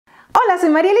Hola, soy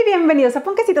Marielly y bienvenidos a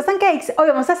Ponquecitos and Cakes. Hoy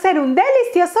vamos a hacer un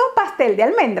delicioso pastel de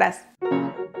almendras.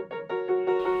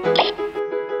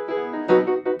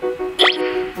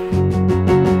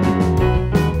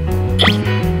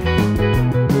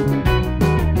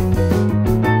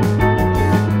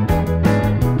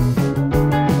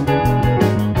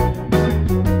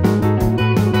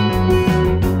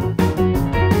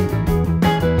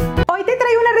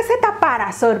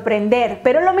 Para sorprender,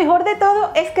 pero lo mejor de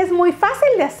todo es que es muy fácil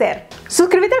de hacer.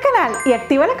 Suscríbete al canal y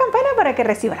activa la campana para que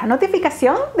recibas la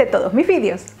notificación de todos mis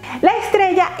vídeos. La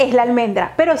estrella es la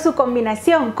almendra, pero su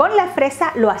combinación con la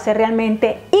fresa lo hace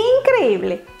realmente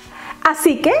increíble.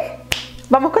 Así que,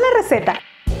 vamos con la receta.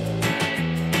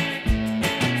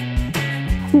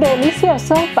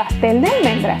 Delicioso pastel de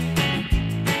almendras.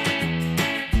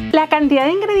 La cantidad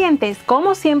de ingredientes,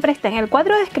 como siempre, está en el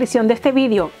cuadro de descripción de este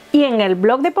vídeo y en el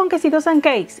blog de Ponquecitos and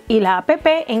Cakes y la app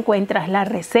encuentras la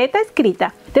receta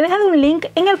escrita. Te he dejado un link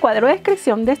en el cuadro de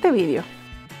descripción de este vídeo.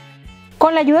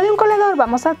 Con la ayuda de un colador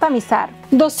vamos a tamizar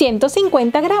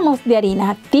 250 gramos de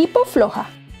harina tipo floja,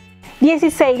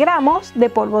 16 gramos de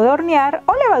polvo de hornear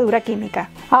o levadura química.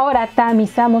 Ahora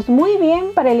tamizamos muy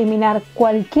bien para eliminar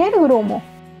cualquier grumo.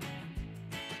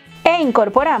 E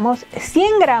incorporamos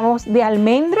 100 gramos de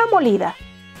almendra molida.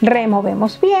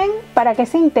 Removemos bien para que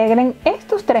se integren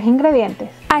estos tres ingredientes.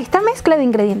 A esta mezcla de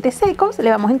ingredientes secos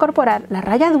le vamos a incorporar la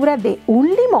ralladura de un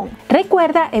limón.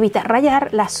 Recuerda evitar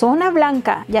rallar la zona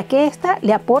blanca, ya que esta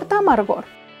le aporta amargor.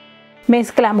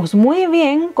 Mezclamos muy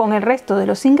bien con el resto de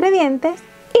los ingredientes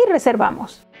y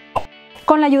reservamos.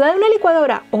 Con la ayuda de una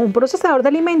licuadora o un procesador de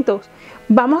alimentos,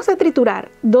 vamos a triturar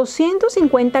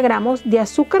 250 gramos de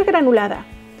azúcar granulada,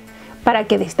 para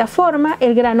que de esta forma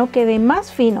el grano quede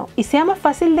más fino y sea más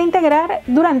fácil de integrar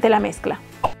durante la mezcla.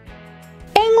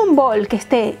 En un bol que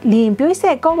esté limpio y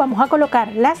seco vamos a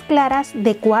colocar las claras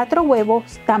de 4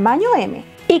 huevos tamaño M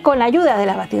y con la ayuda de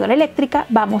la batidora eléctrica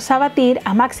vamos a batir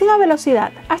a máxima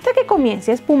velocidad hasta que comience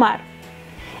a espumar.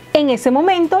 En ese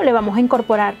momento le vamos a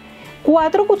incorporar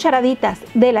 4 cucharaditas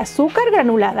del azúcar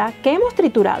granulada que hemos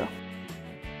triturado.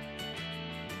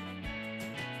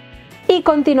 Y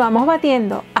continuamos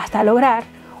batiendo hasta lograr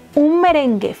un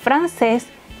merengue francés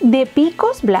de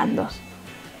picos blandos.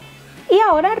 Y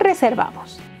ahora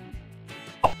reservamos.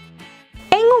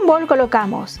 En un bol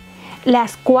colocamos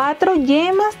las 4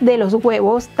 yemas de los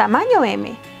huevos tamaño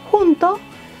M junto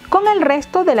con el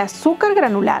resto del azúcar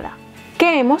granulada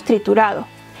que hemos triturado.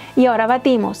 Y ahora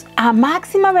batimos a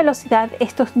máxima velocidad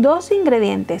estos dos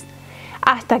ingredientes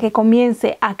hasta que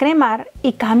comience a cremar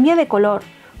y cambie de color,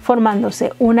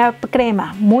 formándose una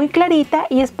crema muy clarita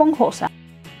y esponjosa.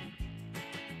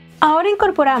 Ahora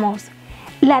incorporamos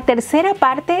la tercera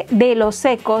parte de los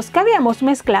secos que habíamos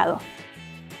mezclado.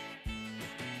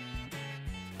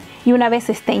 Y una vez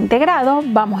esté integrado,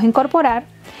 vamos a incorporar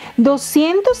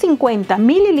 250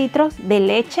 mililitros de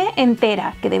leche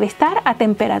entera que debe estar a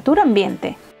temperatura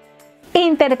ambiente.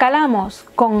 Intercalamos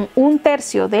con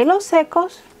 1/3 de los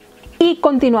secos y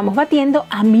continuamos batiendo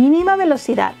a mínima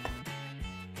velocidad.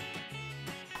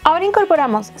 Ahora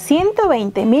incorporamos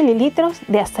 120 mililitros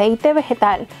de aceite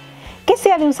vegetal que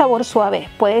sea de un sabor suave,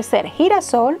 puede ser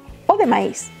girasol o de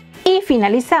maíz. Y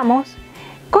finalizamos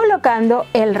colocando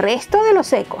el resto de los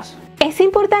secos. Es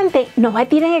importante no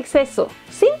batir en exceso,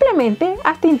 simplemente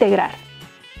hasta integrar.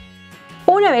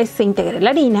 Una vez se integre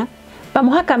la harina,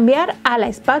 vamos a cambiar a la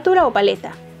espátula o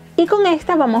paleta y con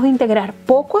esta vamos a integrar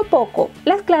poco a poco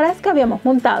las claras que habíamos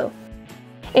montado.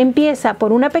 Empieza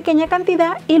por una pequeña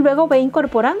cantidad y luego ve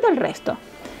incorporando el resto.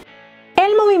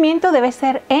 El movimiento debe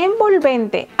ser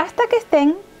envolvente hasta que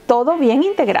estén todo bien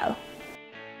integrado.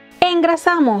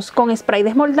 Engrasamos con spray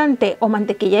desmoldante o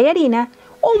mantequilla y harina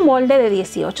un molde de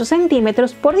 18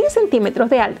 centímetros por 10 centímetros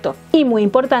de alto y muy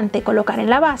importante colocar en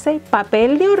la base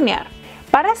papel de hornear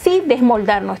para así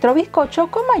desmoldar nuestro bizcocho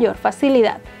con mayor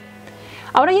facilidad.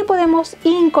 Ahora ya podemos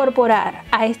incorporar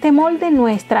a este molde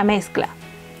nuestra mezcla,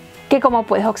 que como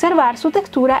puedes observar su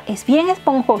textura es bien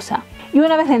esponjosa, y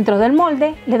una vez dentro del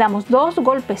molde le damos 2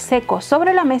 golpes secos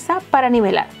sobre la mesa para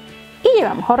nivelar y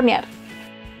llevamos a hornear.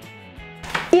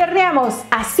 Y horneamos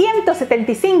a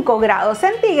 175 grados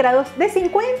centígrados de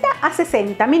 50 a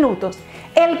 60 minutos,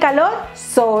 el calor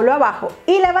solo abajo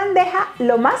y la bandeja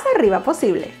lo más arriba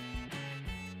posible.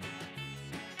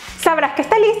 Sabrás que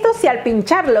está listo si al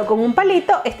pincharlo con un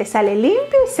palito este sale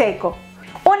limpio y seco.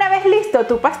 Una vez listo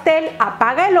tu pastel,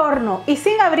 apaga el horno y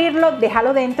sin abrirlo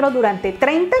déjalo dentro durante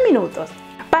 30 minutos.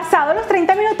 Pasados los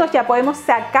 30 minutos ya podemos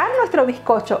sacar nuestro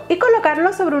bizcocho y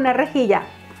colocarlo sobre una rejilla.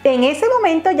 En ese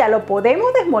momento ya lo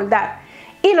podemos desmoldar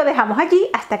y lo dejamos allí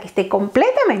hasta que esté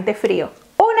completamente frío.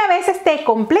 Una vez esté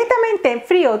completamente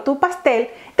frío tu pastel,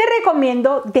 te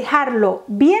recomiendo dejarlo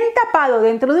bien tapado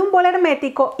dentro de un bol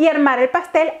hermético y armar el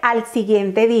pastel al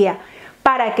siguiente día,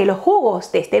 para que los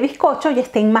jugos de este bizcocho ya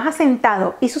estén más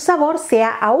asentados y su sabor sea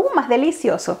aún más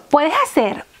delicioso. Puedes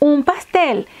hacer un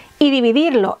pastel y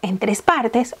dividirlo en 3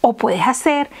 partes, o puedes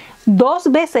hacer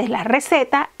 2 veces la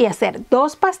receta y hacer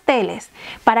 2 pasteles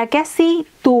para que así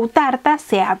tu tarta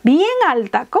sea bien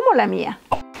alta como la mía.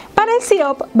 Para el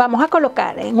sirope vamos a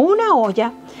colocar en una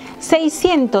olla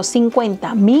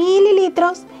 650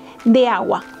 mililitros de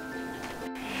agua,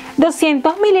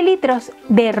 200 mililitros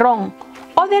de ron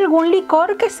o de algún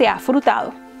licor que sea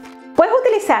afrutado. Puedes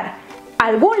utilizar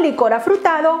algún licor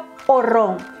afrutado o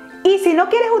ron. Y si no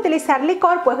quieres utilizar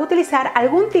licor, puedes utilizar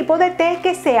algún tipo de té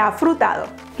que sea afrutado.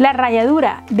 La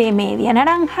ralladura de media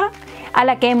naranja, a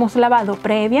la que hemos lavado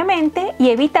previamente y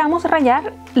evitamos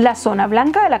rallar la zona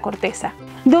blanca de la corteza.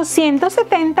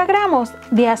 270 gramos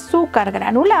de azúcar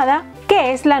granulada,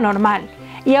 que es la normal.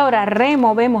 Y ahora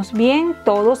removemos bien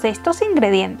todos estos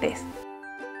ingredientes.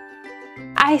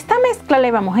 A esta mezcla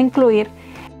le vamos a incluir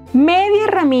media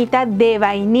ramita de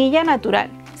vainilla natural.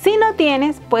 Si no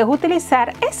tienes, puedes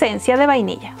utilizar esencia de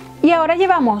vainilla. Y ahora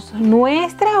llevamos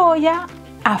nuestra olla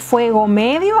a fuego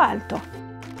medio alto.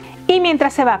 Y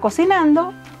mientras se va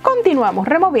cocinando, continuamos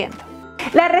removiendo.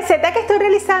 La receta que estoy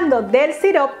realizando del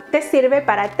sirope te sirve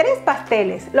para 3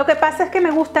 pasteles. Lo que pasa es que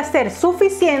me gusta hacer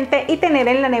suficiente y tener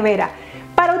en la nevera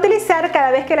para utilizar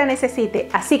cada vez que la necesite.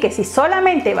 Así que si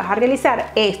solamente vas a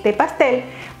realizar este pastel,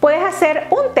 puedes hacer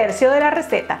 1/3 de la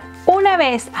receta. Una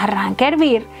vez arranque a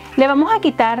hervir, le vamos a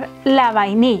quitar la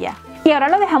vainilla y ahora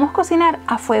lo dejamos cocinar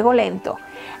a fuego lento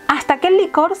hasta que el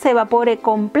licor se evapore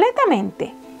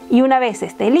completamente. Y una vez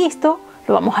esté listo,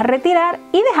 lo vamos a retirar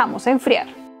y dejamos enfriar.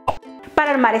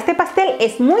 Para armar este pastel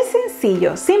es muy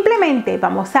sencillo. Simplemente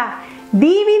vamos a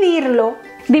dividirlo.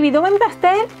 Divido mi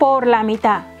pastel por la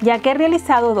mitad, ya que he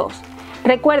realizado 2.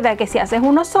 Recuerda que si haces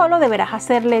uno solo, deberás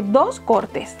hacerle 2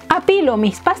 cortes. Apilo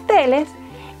mis pasteles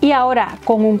y ahora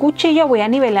con un cuchillo voy a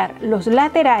nivelar los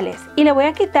laterales y le voy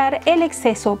a quitar el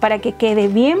exceso para que quede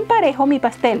bien parejo mi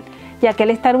pastel, ya que al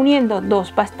estar uniendo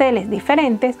 2 pasteles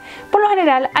diferentes, por lo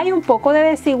general hay un poco de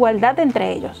desigualdad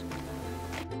entre ellos.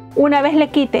 Una vez le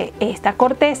quite esta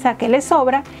corteza que le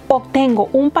sobra, obtengo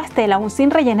un pastel aún sin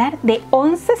rellenar de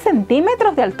 11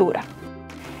 centímetros de altura.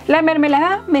 La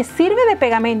mermelada me sirve de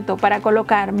pegamento para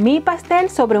colocar mi pastel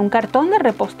sobre un cartón de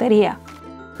repostería.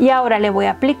 Y ahora le voy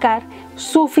a aplicar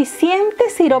suficiente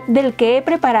sirope del que he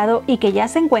preparado y que ya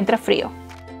se encuentra frío.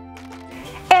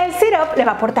 El sirope le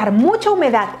va a aportar mucha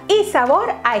humedad y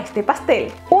sabor a este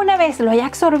pastel. Una vez lo haya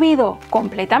absorbido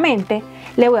completamente,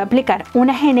 le voy a aplicar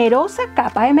una generosa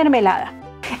capa de mermelada.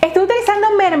 Estoy utilizando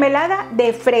mermelada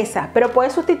de fresa, pero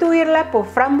puedes sustituirla por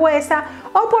frambuesa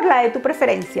o por la de tu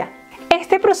preferencia.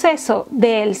 Este proceso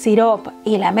del sirope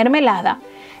y la mermelada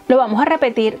lo vamos a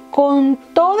repetir con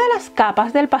todas las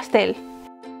capas del pastel,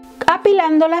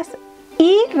 apilándolas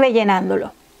y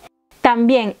rellenándolo.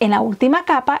 También en la última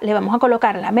capa le vamos a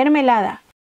colocar la mermelada.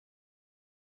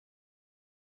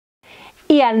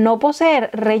 Y al no poseer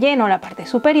relleno la parte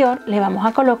superior, le vamos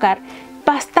a colocar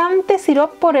bastante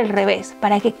sirope por el revés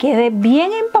para que quede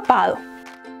bien empapado.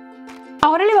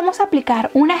 Ahora le vamos a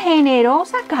aplicar una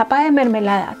generosa capa de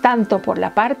mermelada tanto por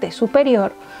la parte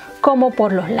superior como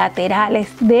por los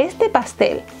laterales de este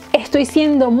pastel. Estoy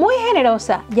siendo muy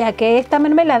generosa, ya que esta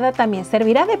mermelada también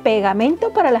servirá de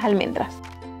pegamento para las almendras.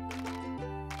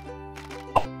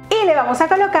 Y le vamos a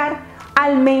colocar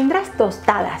almendras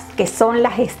tostadas, que son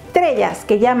las estrellas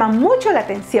que llaman mucho la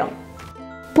atención.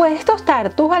 Puedes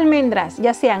tostar tus almendras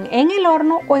ya sean en el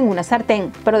horno o en una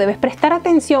sartén, pero debes prestar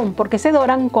atención porque se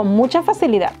doran con mucha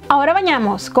facilidad. Ahora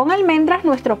bañamos con almendras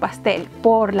nuestro pastel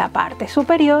por la parte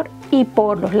superior y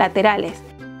por los laterales,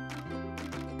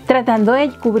 tratando de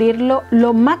cubrirlo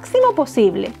lo máximo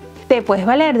posible. Te puedes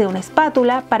valer de una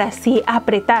espátula para así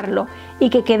apretarlo y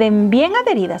que queden bien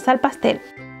adheridas al pastel.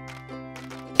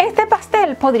 Este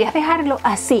pastel podrías dejarlo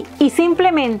así y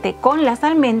simplemente con las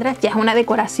almendras ya es una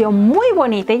decoración muy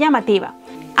bonita y llamativa.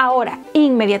 Ahora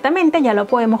inmediatamente ya lo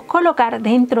podemos colocar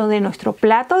dentro de nuestro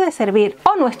plato de servir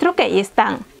o nuestro cake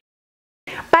stand.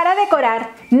 Para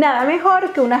decorar, nada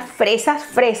mejor que unas fresas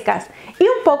frescas y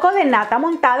un poco de nata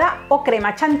montada o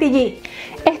crema chantilly.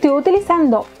 Estoy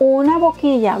utilizando una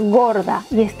boquilla gorda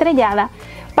y estrellada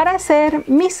para hacer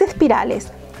mis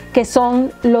espirales, que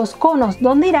son los conos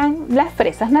donde irán las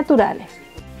fresas naturales.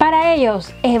 Para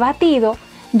ellos he batido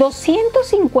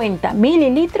 250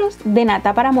 mililitros de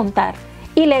nata para montar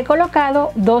y le he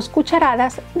colocado 2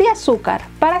 cucharadas de azúcar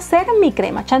para hacer mi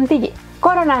crema chantilly,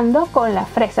 coronando con las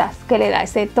fresas que le da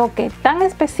ese toque tan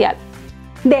especial.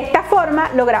 De esta forma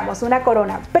logramos una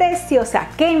corona preciosa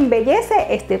que embellece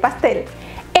este pastel.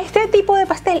 Este tipo de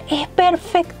pastel es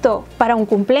perfecto para un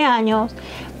cumpleaños,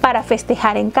 para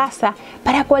festejar en casa,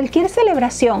 para cualquier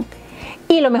celebración.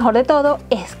 Y lo mejor de todo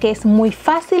es que es muy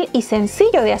fácil y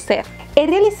sencillo de hacer. He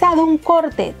realizado un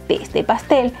corte de este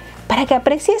pastel para que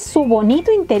aprecies su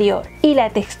bonito interior y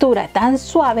la textura tan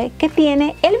suave que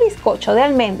tiene el bizcocho de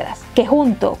almendras, que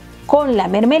junto con la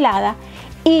mermelada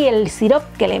y el sirope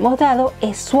que le hemos dado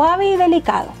es suave y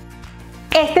delicado.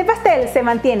 Este pastel se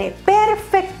mantiene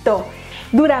perfecto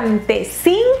durante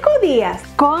 5 días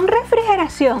con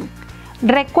refrigeración.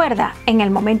 Recuerda, en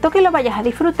el momento que lo vayas a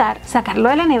disfrutar, sacarlo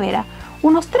de la nevera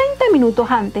unos 30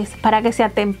 minutos antes para que se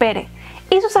atempere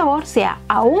y su sabor sea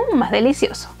aún más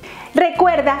delicioso.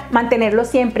 Recuerda mantenerlo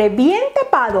siempre bien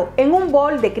tapado en un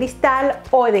bol de cristal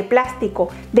o de plástico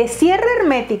de cierre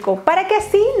hermético para que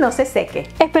así no se seque.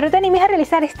 Espero te animes a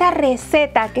realizar esta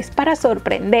receta que es para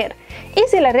sorprender. Y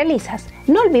si la realizas,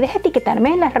 no olvides etiquetarme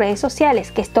en las redes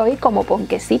sociales que estoy como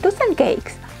Ponquecitos and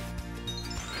Cakes.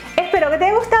 Espero que te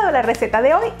haya gustado la receta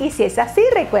de hoy y si es así,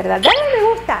 recuerda darle me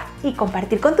gusta y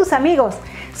compartir con tus amigos.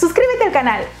 Suscríbete al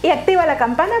canal y activa la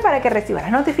campana para que recibas la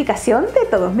notificación de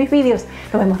todos mis vídeos.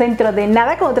 Nos vemos dentro de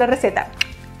nada con otra receta.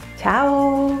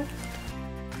 ¡Chao!